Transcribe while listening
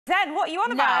Zen, what are you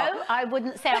on about? No, I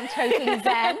wouldn't say I'm totally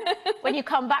zen. When you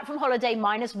come back from holiday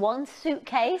minus one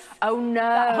suitcase. Oh no.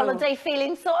 That holiday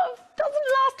feeling sort of doesn't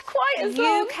last quite as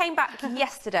long. You came back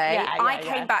yesterday. I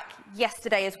came back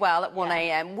yesterday as well at 1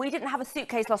 a.m. We didn't have a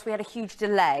suitcase loss, we had a huge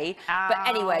delay. Oh. But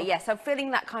anyway, yes, I'm feeling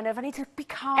that kind of, I need to be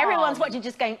calm. Everyone's watching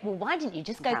just going, well, why didn't you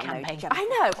just go camping? I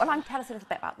know. Well, tell us a little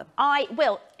bit about them. I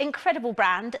will. Incredible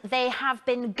brand. They have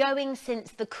been going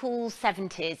since the cool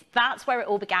 70s. That's where it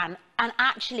all began. And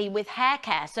actually with hair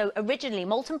care. So originally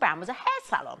Molton Brown was a hair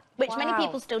salon, which many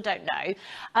people still don't know.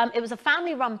 It was a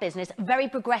family-run business, very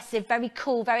progressive, very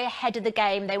cool, very ahead of the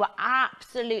game. They were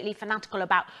absolutely fanatical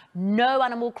about no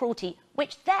animal cruelty,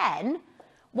 which then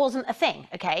wasn't a thing,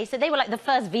 okay? So they were like the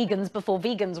first vegans before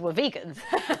vegans were vegans.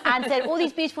 And so all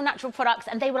these beautiful natural products,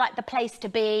 and they were like the place to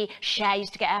be. Cher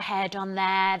used to get her hair done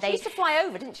there. She used to fly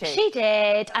over, didn't she? She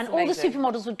did. That's and amazing. All the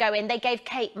supermodels would go in. They gave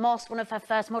Kate Moss one of her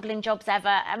first modelling jobs ever.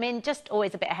 I mean, just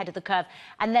always a bit ahead of the curve.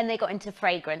 And then they got into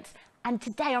fragrance. And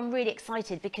today I'm really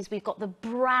excited because we've got the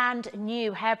brand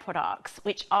new hair products,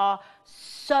 which are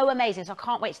so amazing. So I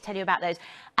can't wait to tell you about those.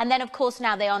 And then, of course,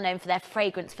 now they are known for their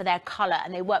fragrance, for their colour,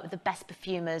 and they work with the best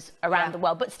perfumers around the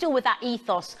world, but still with that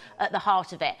ethos at the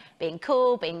heart of it, being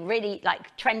cool, being really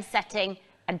like trend-setting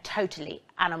and totally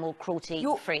animal cruelty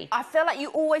free. I feel like you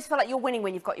always feel like you're winning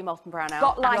when you've got your Molton Brown out.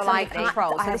 Got life under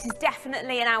control. So this is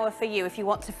definitely an hour for you if you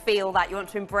want to feel that, you want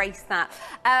to embrace that.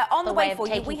 On the way for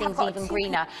you, we have got even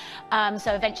greener.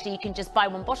 So eventually you can just buy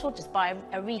one bottle, just buy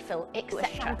a refill,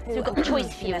 etc. So we've got the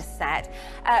choice for you. Set.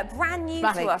 Brand new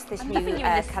to us, this new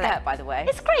collection, by the way.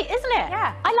 It's great, isn't it?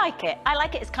 Yeah. I like it. I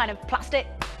like it. It's kind of plastic.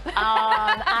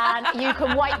 And you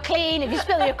can wipe clean if you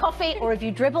spill your coffee or if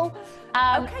you dribble.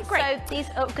 Okay, great. So these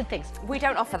are good things. We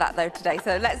don't offer that though today,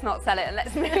 so let's not sell it and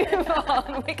let's move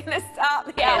on. We're going to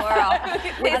start the hour off.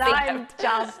 And I'm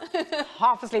just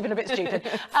half asleep and a bit stupid.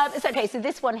 It's okay, so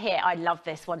this one here, I love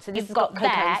this one. So this has got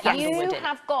there, you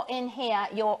have got in here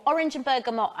your orange and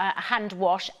bergamot hand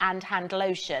wash and hand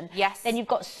lotion. Yes. Then you've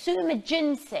got Suma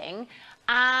ginseng.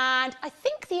 And I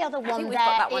think the other one we've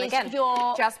got that one is again.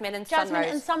 your Jasmine and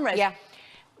Sunrose. Yeah.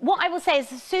 What I will say is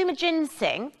Suma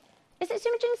ginseng. Is it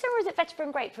Suma ginseng or is it vetiver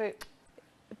and grapefruit?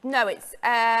 No, it's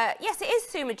yes, it is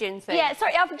Suma ginseng. Yeah,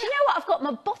 sorry. Do you know what? I've got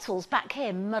my bottles back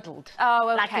here muddled. Oh,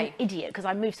 okay. Like an idiot because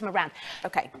I moved them around.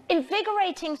 Okay.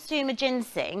 Invigorating Suma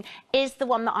ginseng is the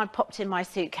one that I popped in my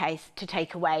suitcase to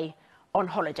take away on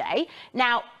holiday.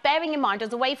 Now, bearing in mind, I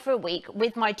was away for a week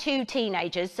with my 2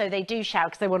 teenagers, so they do shower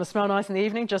because they want to smell nice in the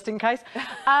evening, just in case.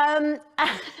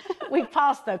 We've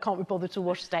passed the can't be bothered to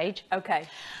wash stage. Okay.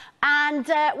 And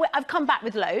I've come back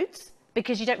with loads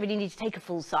because you don't really need to take a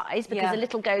full size because a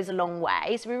little goes a long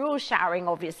way. So we were all showering,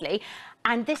 obviously.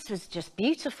 And this was just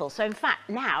beautiful. So in fact,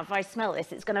 now if I smell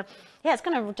this, it's gonna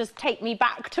just take me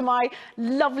back to my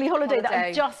lovely holiday that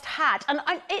I just had. And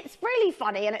it's really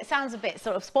funny, and it sounds a bit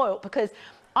sort of spoilt because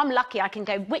I'm lucky I can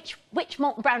go, which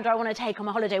Molton Brown do I want to take on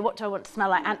my holiday? What do I want to smell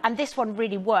like? And this one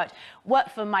really worked.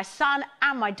 Worked for my son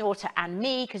and my daughter and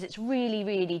me because it's really,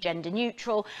 really gender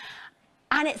neutral.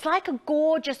 And it's like a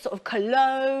gorgeous sort of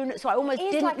cologne, so I almost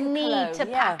didn't need to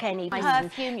pack any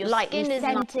perfume. Your skin is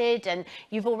scented, and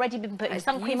you've already been putting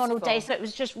sun cream on all day, so it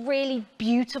was just really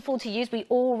beautiful to use. We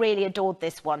all really adored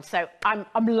this one, so I'm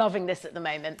loving this at the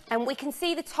moment. And we can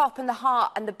see the top and the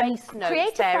heart and the base notes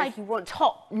created there by if you want.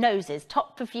 top noses,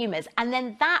 top perfumers, and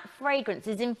then that fragrance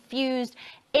is infused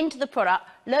into the product,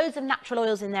 loads of natural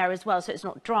oils in there as well, so it's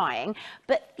not drying,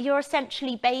 but you're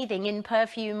essentially bathing in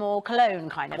perfume or cologne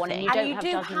kind of thing. And you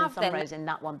don't have jasmine and sunrose in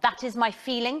that one. That is my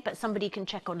feeling, but somebody can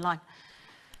check online.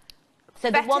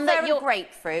 So the one that you're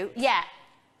grapefruit. Yeah.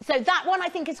 So that one I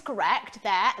think is correct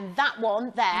there, and that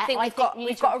one there. I think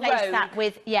we've got a rogue. That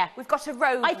with We've got a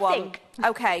rogue one. I think.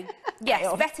 Okay. Yes,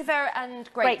 vetiver and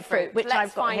grapefruit. Which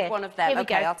Let's find one of them. Here we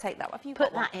okay, go. I'll take that one.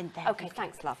 Put that in there. Okay,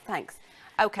 thanks, love. Thanks.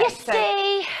 Okay, so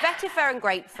vetiver and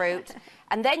grapefruit,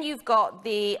 and then you've got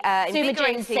the Suma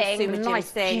ginseng,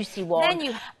 nice juicy one. Then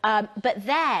you, but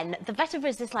then the vetiver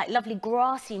is this like lovely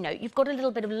grassy note. You've got a little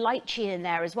bit of lychee in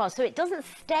there as well, so it doesn't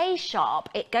stay sharp.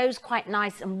 It goes quite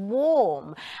nice and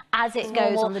warm as it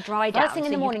goes on the dry down. First thing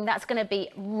in the morning, that's going to be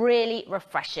really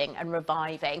refreshing and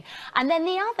reviving. And then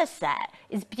the other set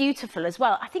is beautiful as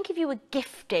well. I think if you were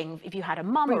gifting, if you had a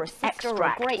mum or a sister or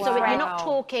a great, so you're not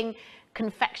talking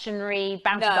confectionery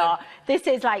bounty bar. This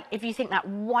is like, if you think that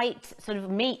white sort of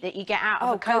meat that you get out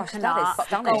of a coconut,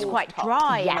 it's quite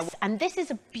dry. Yes, and this is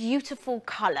a beautiful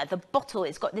colour. The bottle,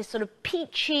 it's got this sort of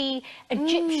peachy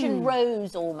Egyptian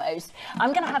rose almost.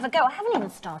 I'm going to have a go. I haven't even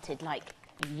started like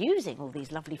using all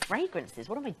these lovely fragrances.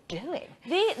 What am I doing?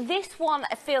 This one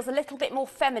feels a little bit more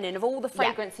feminine of all the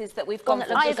fragrances that we've gone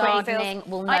for. Gardening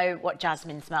will know what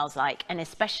jasmine smells like, and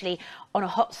especially on a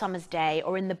hot summer's day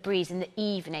or in the breeze in the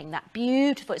evening, that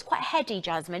beautiful, it's quite heady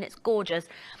jasmine, it's gorgeous.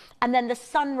 And then the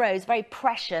sun rose, very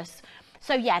precious.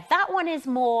 So yeah, that one is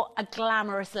more a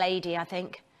glamorous lady, I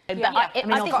think. Yeah.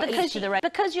 But I think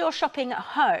because you're shopping at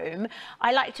home,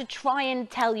 I like to try and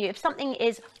tell you if something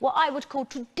is what I would call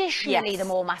traditionally the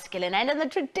more masculine end, and then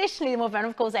traditionally the more feminine.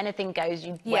 Of course, anything goes.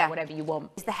 You wear whatever you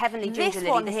want. It's the Heavenly Ginger Lily. This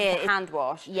one here is hand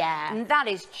wash. Yeah, and that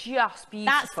is just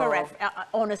beautiful. That's forever.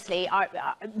 Honestly,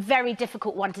 very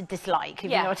difficult one to dislike.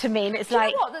 If you know what I mean. It's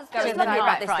like what that's going lovely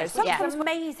about this though. Something's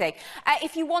amazing.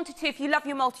 If you wanted to, if you love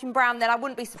your Molten Brown, then I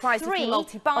wouldn't be surprised if you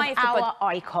multi-buy. Our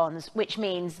icons, which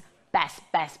means best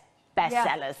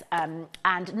sellers,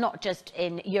 and not just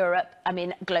in Europe, I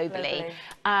mean globally.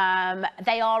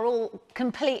 They are all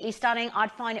completely stunning.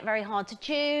 I'd find it very hard to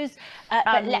choose,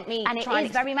 but let me try. And it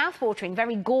is very mouth-watering,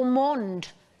 very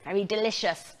gourmand, very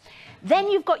delicious. Then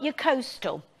you've got your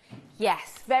Coastal.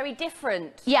 Yes, very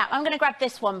different. Yeah, I'm going to grab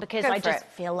this one because I just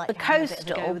feel like the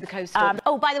Coastal.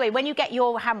 Oh, by the way, when you get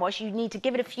your hand wash, you need to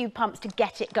give it a few pumps to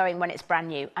get it going when it's brand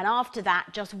new. And after that,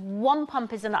 just one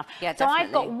pump is enough. Yeah, so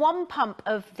I've got one pump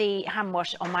of the hand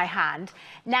wash on my hand.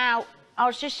 Now,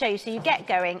 I'll just show you. So you get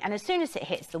going, and as soon as it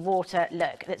hits the water,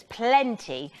 look, there's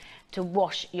plenty to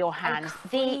wash your hands.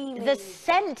 The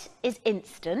scent is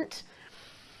instant.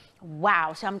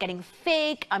 Wow, so I'm getting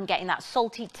fig, I'm getting that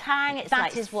salty tang.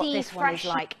 That is what this one is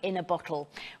like in a bottle.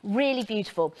 Really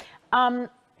beautiful. That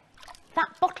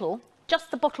bottle,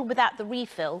 just the bottle without the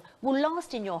refill, will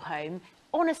last in your home.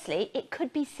 Honestly, it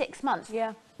could be 6 months.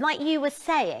 Yeah. Like you were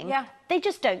saying, they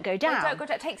just don't go down. They don't go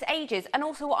down. It takes ages. And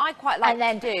also what I quite like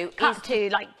to do is to,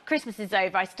 like, Christmas is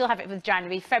over, I still have it for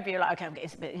January, February, like, okay, I'm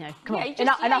getting a bit, you know, come on,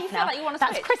 enough now. Like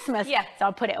that's Christmas. Yeah. So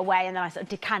I'll put it away and then I sort of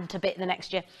decant a bit the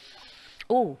next year.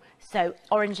 Oh, so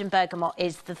orange and bergamot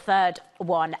is the third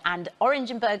one, and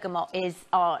orange and bergamot is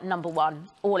our #1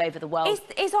 all over the world.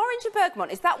 Is orange and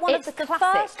bergamot, is that one of the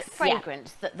classics? It's the first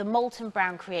fragrance that the Molten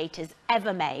Brown creators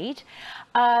ever made.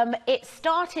 It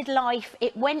started life,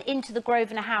 it went into the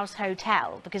Grosvenor House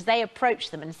Hotel because they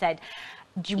approached them and said,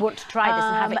 do you want to try this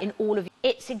and have it in all of you?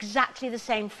 It's exactly the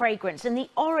same fragrance. And the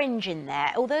orange in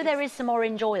there, although there is some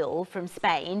orange oil from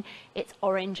Spain, it's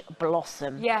orange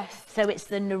blossom. Yes. So it's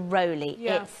the neroli.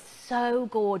 Yeah. It's so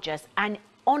gorgeous. And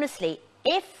honestly,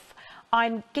 if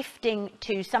I'm gifting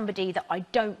to somebody that I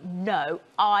don't know,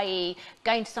 i.e.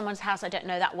 going to someone's house I don't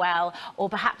know that well, or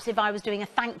perhaps if I was doing a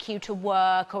thank you to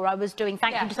work, or I was doing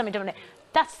thank you to somebody,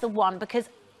 that's the one, because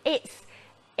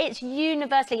it's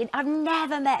universally, I've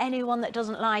never met anyone that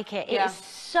doesn't like it. It is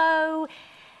so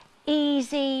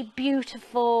easy,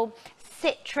 beautiful,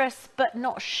 citrus but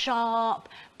not sharp.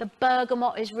 The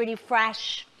bergamot is really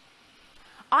fresh.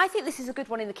 I think this is a good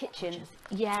one in the kitchen.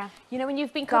 Yeah. You know, when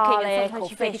you've been cooking and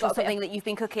sometimes you've got something that you've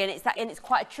been cooking and it's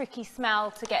quite a tricky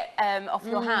smell to get off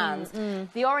your hands.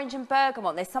 The orange and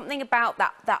bergamot, there's something about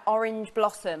that orange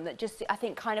blossom that just, I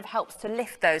think, kind of helps to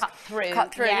lift those.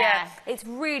 Cut through, yeah. It's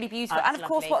really beautiful. And of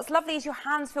course, what's lovely is your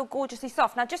hands feel gorgeously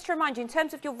soft. Now, just to remind you, in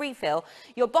terms of your refill,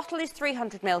 your bottle is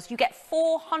 300 mils. You get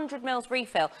 400 mils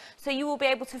refill. So you will be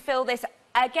able to fill this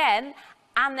again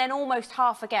and then almost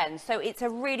half again, so it's a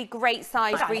really great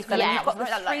size refill. Yeah, you've got the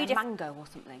three different mango or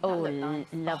something. Oh, nice.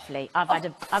 Lovely!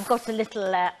 I've got a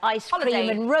little ice cream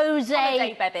and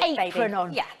rosé apron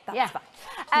on. Yeah, that's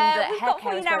fine. We've got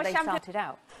for you now a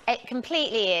shampoo. It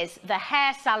completely is. The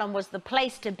hair salon was the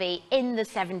place to be in the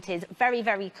 70s. Very,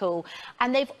 very cool,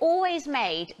 and they've always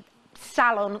made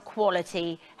salon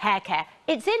quality hair care.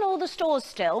 It's in all the stores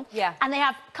still, and they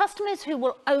have customers who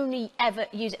will only ever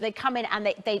use it. They come in and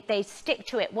they stick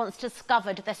to it once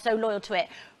discovered. They're so loyal to it.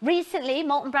 Recently,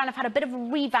 Molten Brown have had a bit of a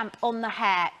revamp on the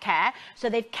hair care, so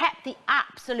they've kept the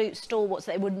absolute stalwarts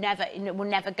that they would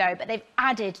never go, but they've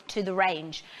added to the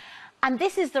range. And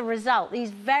this is the result. These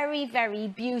very, very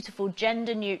beautiful,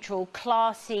 gender-neutral,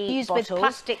 classy used bottles. With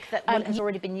plastic that has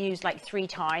already been used like 3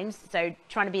 times, so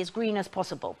trying to be as green as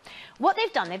possible. What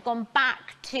they've done, they've gone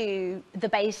back to the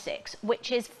basics,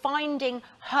 which is finding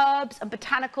herbs and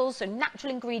botanicals, so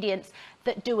natural ingredients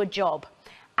that do a job.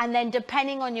 And then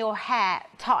depending on your hair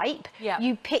type,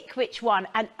 you pick which one.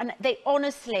 And they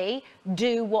honestly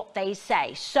do what they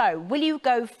say. So will you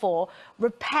go for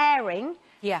repairing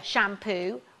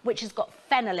shampoo, which has got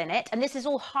fennel in it, and this is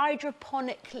all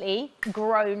hydroponically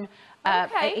grown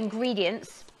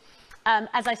ingredients.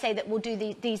 as I say, that will do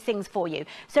these things for you.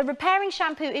 So repairing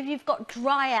shampoo, if you've got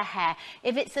drier hair,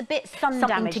 if it's a bit sun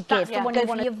damaged, that's the one you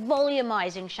want. Your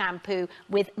volumizing shampoo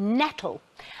with nettle.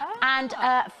 And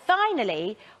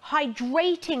finally,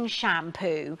 hydrating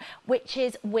shampoo, which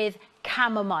is with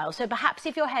chamomile. So perhaps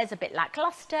if your hair's a bit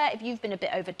lackluster, if you've been a bit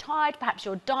overtired, perhaps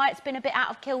your diet's been a bit out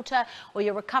of kilter, or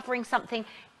you're recovering something,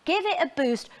 give it a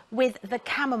boost with the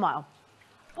chamomile.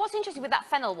 What's interesting with that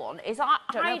fennel one is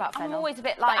I'm always a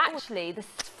bit like, actually, the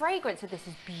fragrance of this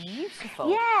is beautiful.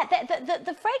 Yeah,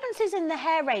 the fragrances in the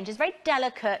hair range is very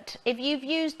delicate. If you've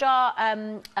used our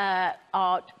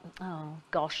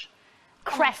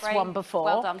Crest one before.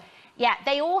 Well done. Yeah,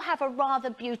 they all have a rather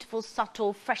beautiful,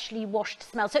 subtle, freshly washed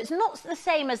smell. So it's not the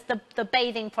same as the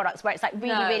bathing products where it's like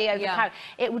really overpowering.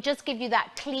 It will just give you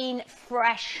that clean,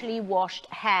 freshly washed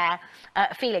hair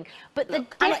feeling. But the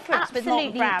difference with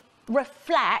Molten Brown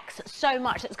reflects so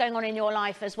much that's going on in your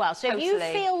life as well. So if you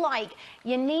feel like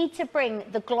you need to bring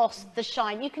the gloss, the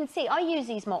shine, you can see I use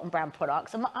these Molten Brown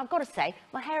products, and I've got to say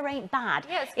my hair ain't bad.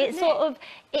 Yeah, it's sort of,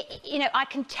 you know, I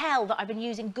can tell that I've been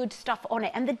using good stuff on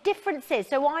it. And the difference is,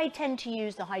 so I tend to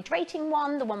use the hydrating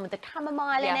one, the one with the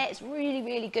chamomile in it. It's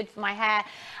really good for my hair.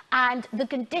 And the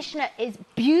conditioner is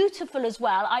beautiful as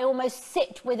well. I almost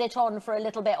sit with it on for a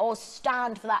little bit, or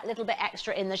stand for that little bit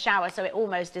extra in the shower, so it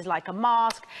almost is like a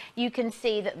mask. You can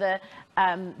see that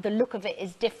the look of it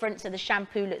is different, so the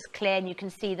shampoo looks clear, and you can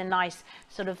see the nice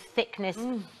sort of thickness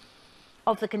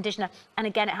of the conditioner. And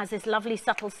again, it has this lovely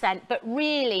subtle scent. But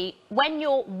really, when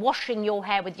you're washing your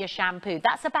hair with your shampoo,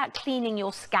 that's about cleaning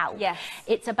your scalp. Yes.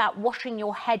 It's about washing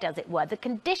your head, as it were. The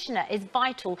conditioner is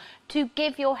vital to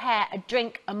give your hair a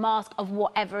drink, a mask of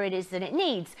whatever it is that it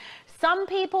needs. Some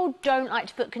people don't like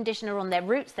to put conditioner on their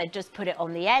roots, they just put it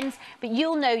on the ends, but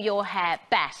you'll know your hair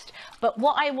best. But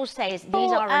what I will say is these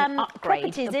are an upgrade.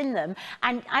 Properties in them,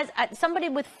 and as somebody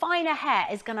with finer hair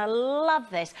is going to love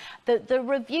this. The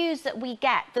reviews that we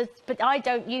get, but I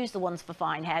don't use the ones for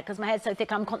fine hair because my hair's so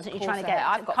thick, I'm constantly trying to get it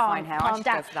I've got fine hair, I should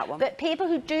go for that one. But people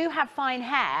who do have fine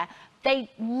hair, they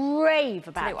rave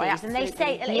about these, and they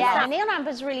say, Neon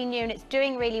Amber's really new and it's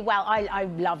doing really well. I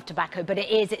love tobacco, but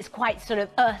it's quite sort of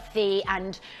earthy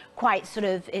and quite sort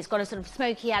of, it's got a sort of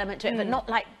smoky element to it, but not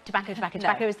like tobacco.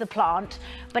 Tobacco is the plant,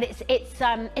 but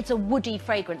it's a woody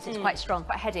fragrance. It's quite strong,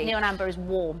 quite heady. Neon Amber is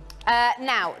warm.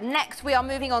 Now, next we are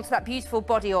moving on to that beautiful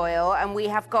body oil, and we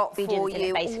have got for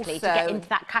you basically to get into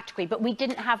that category, but we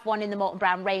didn't have one in the Molten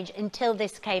Brown range until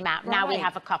this came out. Now we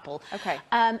have a couple. Okay.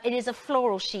 It is a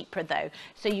floral chypre though,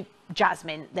 so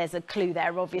jasmine, there's a clue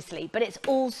there obviously, but it's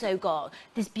also got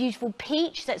this beautiful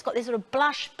peach, so it's got this sort of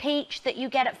blush peach that you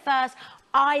get at first.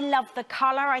 I love the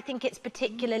colour. I think it's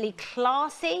particularly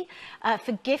classy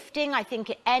for gifting. I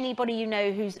think anybody you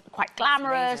know who's quite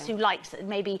glamorous, who likes,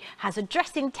 maybe has a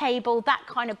dressing table, that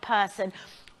kind of person.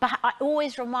 But it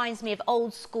always reminds me of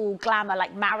old school glamour,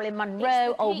 like Marilyn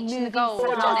Monroe, old movie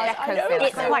stars.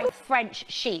 It's quite French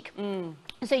chic.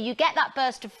 So you get that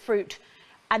burst of fruit,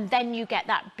 and then you get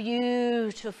that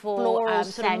beautiful floral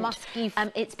sort of musky.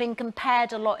 It's been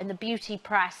compared a lot in the beauty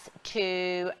press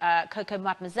to Coco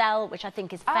Mademoiselle, which I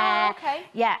think is fair.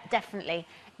 Yeah, definitely.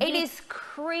 It is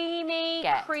creamy.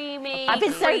 I've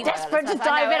been so desperate to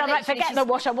dive in. I'm like, forget the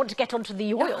wash, I want to get onto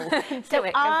the oil. So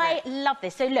I love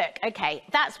this. So look, okay,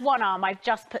 that's one arm. I've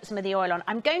just put some of the oil on.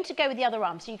 I'm going to go with the other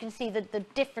arm so you can see the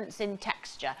difference in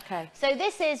texture. Okay. So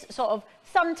this is sort of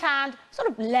suntanned, sort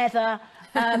of leather,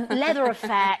 leather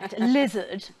effect,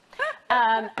 lizard.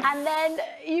 And then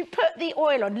you put the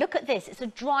oil on. Look at this. It's a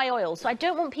dry oil. So I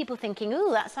don't want people thinking, ooh,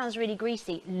 that sounds really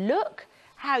greasy. Look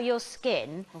how your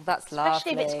skin,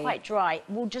 especially if it's quite dry,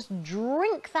 will just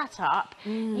drink that up.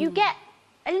 You get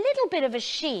a little bit of a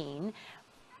sheen,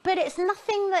 but it's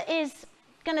nothing that is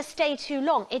going to stay too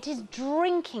long. It is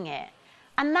drinking it.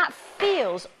 And that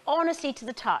feels, honestly, to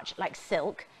the touch, like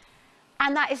silk.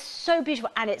 And that is so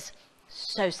beautiful. And it's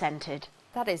so scented.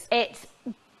 That is. It's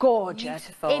gorgeous.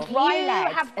 Beautiful. If you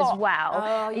have got, as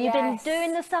well, you've been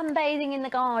doing the sunbathing in the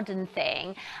garden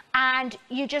thing, and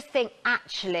you just think,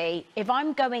 actually, if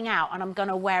I'm going out and I'm going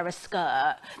to wear a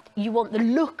skirt, you want the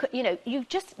look, you know, you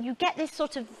get this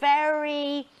sort of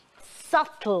very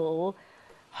subtle,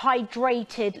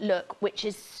 hydrated look, which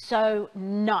is so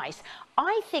nice.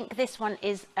 I think this one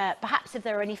is, perhaps if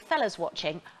there are any fellas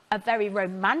watching, a very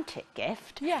romantic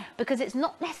gift. Yeah. Because it's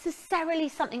not necessarily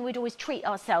something we'd always treat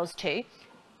ourselves to.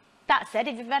 That said,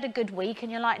 if you've had a good week and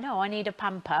you're like, no, I need a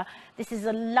pamper, this is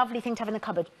a lovely thing to have in the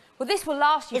cupboard. Well, this will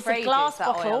last you for ages, glass that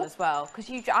bottle oil as well,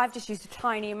 because I've just used a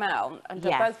tiny amount under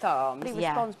both arms. It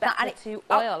responds better to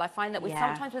oil. I find that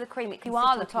sometimes with a cream, it can sit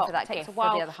on the top. That takes a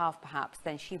while. For the other half, perhaps,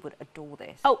 then she would adore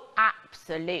this. Oh,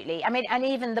 absolutely. I mean, and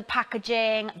even the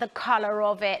packaging, the colour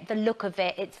of it, the look of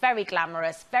it, it's very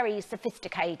glamorous, very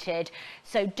sophisticated.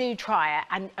 So do try it,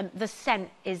 and the scent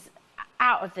is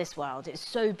out of this world. It's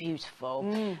so beautiful.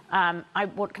 Can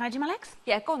I do my legs?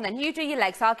 Yeah, go on then. You do your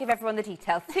legs. I'll give everyone the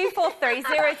details. 2430.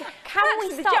 Can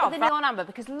we start with the neon amber?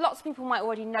 Because lots of people might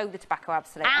already know the tobacco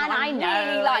absolute. And I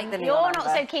know. Really like the neon You're amber.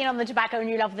 not so keen on the tobacco and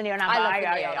you love the neon amber. I love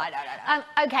the neon. I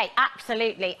know. Okay,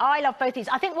 absolutely. I love both these.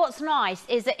 I think what's nice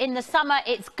is that in the summer,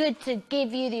 it's good to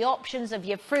give you the options of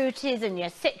your fruities and your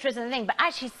citrus and thing. But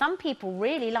actually, some people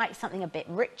really like something a bit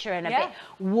richer and a bit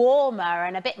warmer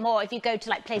and a bit more. If you go to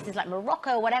like places like Morocco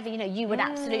or whatever, you know, you would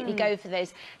absolutely go for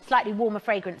those slightly warmer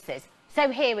fragrances. So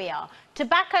here we are.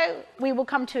 Tobacco, we will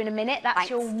come to in a minute. That's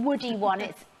your woody one.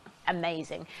 It's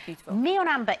amazing. Beautiful. Neon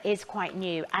amber is quite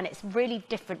new and it's really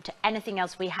different to anything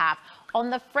else we have. On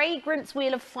the fragrance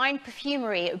wheel of fine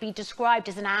perfumery, it would be described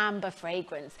as an amber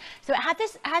fragrance. So it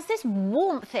has this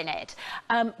warmth in it,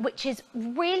 which is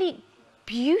really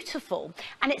beautiful,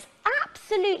 and it's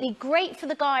absolutely great for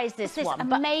the guys. This one,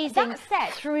 amazing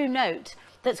through note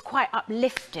that's quite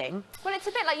uplifting. Well, it's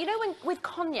a bit like, you know, when with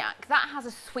cognac, that has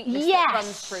a sweetness that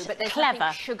runs through, but there's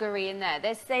something sugary in there.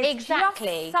 There's just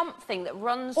something that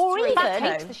runs through. Or even that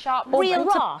takes the sharp real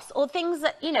grass, or things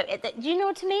that, you know, do you know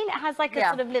what I mean? It has like a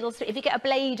sort of little, if you get a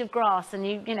blade of grass and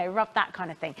you know, rub that kind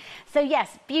of thing. So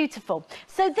yes, beautiful.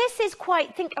 So this is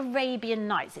quite, think Arabian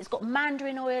Nights. It's got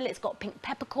mandarin oil, it's got pink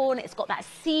peppercorn, it's got that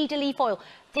cedar leaf oil.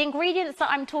 The ingredients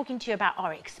that I'm talking to you about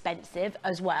are expensive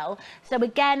as well. So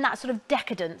again, that sort of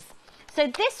decadence. So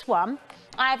this one,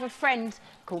 I have a friend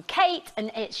called Kate,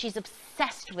 and she's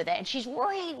obsessed with it, and she's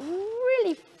really,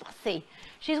 really fussy.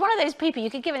 She's one of those people you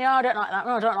could give it, oh, I don't like that,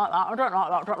 no, I don't like that, I don't like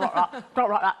that, I don't like that, don't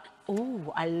like that.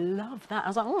 Oh, I love that. I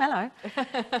was like, oh,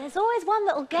 hello. There's always one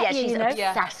that'll get you, she's you know.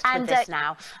 obsessed with this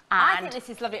now. I think this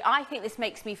is lovely. I think this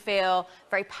makes me feel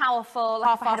very powerful.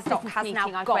 Half our stock has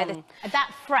now gone.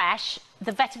 That fresh,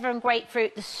 the vetiver and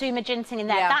grapefruit, the suma ginseng in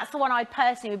there, that's the one I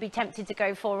personally would be tempted to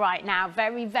go for right now.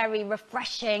 Very, very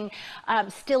refreshing.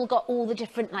 Still got all the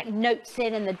different like notes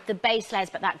in and the base layers,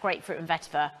 but that grapefruit and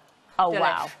vetiver. Oh,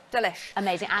 wow. Delish.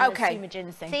 Amazing. And the suma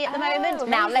ginseng. See at the moment?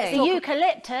 Now let's the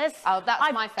eucalyptus. Oh, that's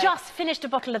my favourite. I've just finished a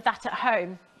bottle of that at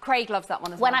home. Craig loves that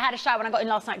one as well. When I had a shower when I got in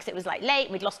last night because it was like late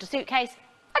and we'd lost a suitcase,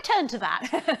 I turned to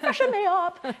that. Freshen me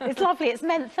up. It's lovely. It's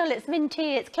menthol, it's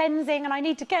minty, it's cleansing, and I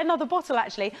need to get another bottle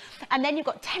actually. And then you've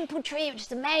got Temple Tree, which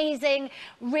is amazing,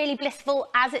 really blissful,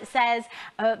 as it says,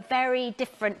 a very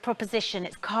different proposition.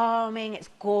 It's calming, it's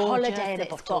gorgeous. Holiday in a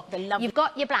bottle. You've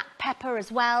got your black pepper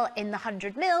as well in the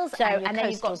 100 mils. So, and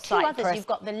then you've got two others. You've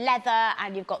got the leather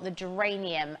and you've got the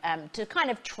geranium to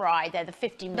kind of try. They're the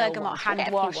 50 ml bergamot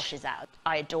hand wash. Washes out.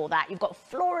 I adore that. You've got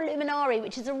Flora Luminari,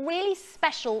 which is a really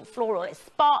special floral. It's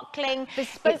sparkling,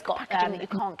 it's got packaging that you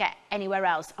can't get anywhere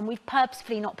else, and we've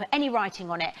purposefully not put any writing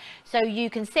on it, so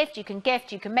you can sift, you can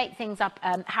gift, you can make things up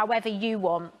however you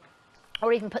want,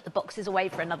 or even put the boxes away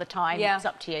for another time. It's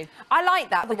up to you. I like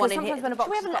that. The one in here.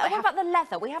 What about the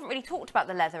leather? We haven't really talked about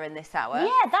the leather in this hour.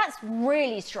 Yeah, that's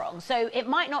really strong. So it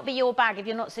might not be your bag if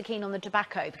you're not so keen on the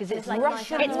tobacco, because it's like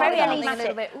Russian. It's very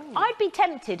enigmatic. I'd be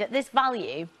tempted at this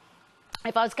value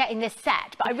if I was getting this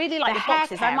set, but I really like the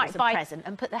boxes. I might buy a present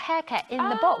and put the hair care in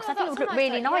the box. I think it would look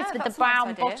really nice with the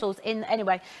brown bottles in.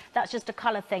 Anyway, that's just a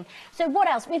colour thing. So what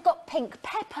else? We've got pink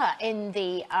pepper in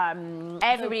the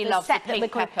everybody loves the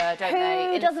pink pepper, don't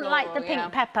they? Who doesn't like the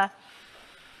pink pepper?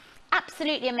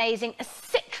 Absolutely amazing. A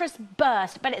citrus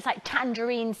burst, but it's like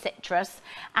tangerine citrus.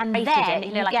 And then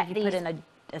you know, like if you put in a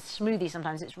smoothie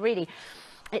sometimes,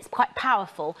 it's quite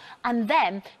powerful. And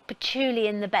then patchouli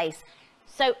in the base.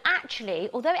 So actually,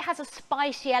 although it has a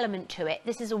spicy element to it,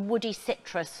 this is a woody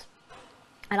citrus.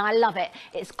 And I love it.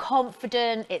 It's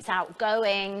confident, it's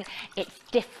outgoing, it's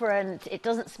different. It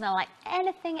doesn't smell like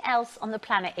anything else on the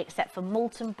planet except for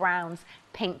Molton Brown's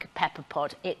pink pepper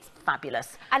pod. It's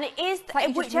fabulous. And it is,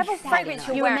 whichever fragrance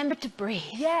you're you wearing, remember to breathe.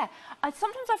 Yeah.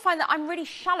 Sometimes I find that I'm really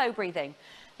shallow breathing.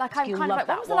 Like I'm kind of like,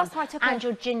 when was the last time I took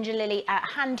your ginger lily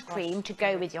hand cream to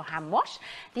go with your hand wash.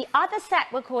 The other set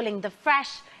we're calling the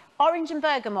fresh Orange and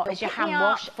bergamot is your hand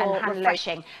wash and hand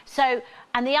refreshing. So,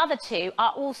 and the other two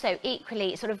are also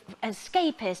equally sort of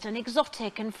escapist and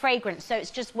exotic and fragrant. So it's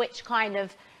just which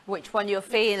one you're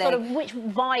feeling. Sort of which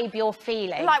vibe you're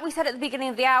feeling. Like we said at the beginning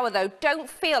of the hour, though, don't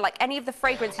feel like any of the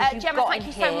fragrances you've Gemma, got in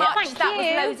here. thank you so much. That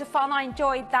was loads of fun. I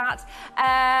enjoyed that.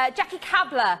 Jackie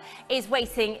Kabler is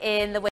waiting in the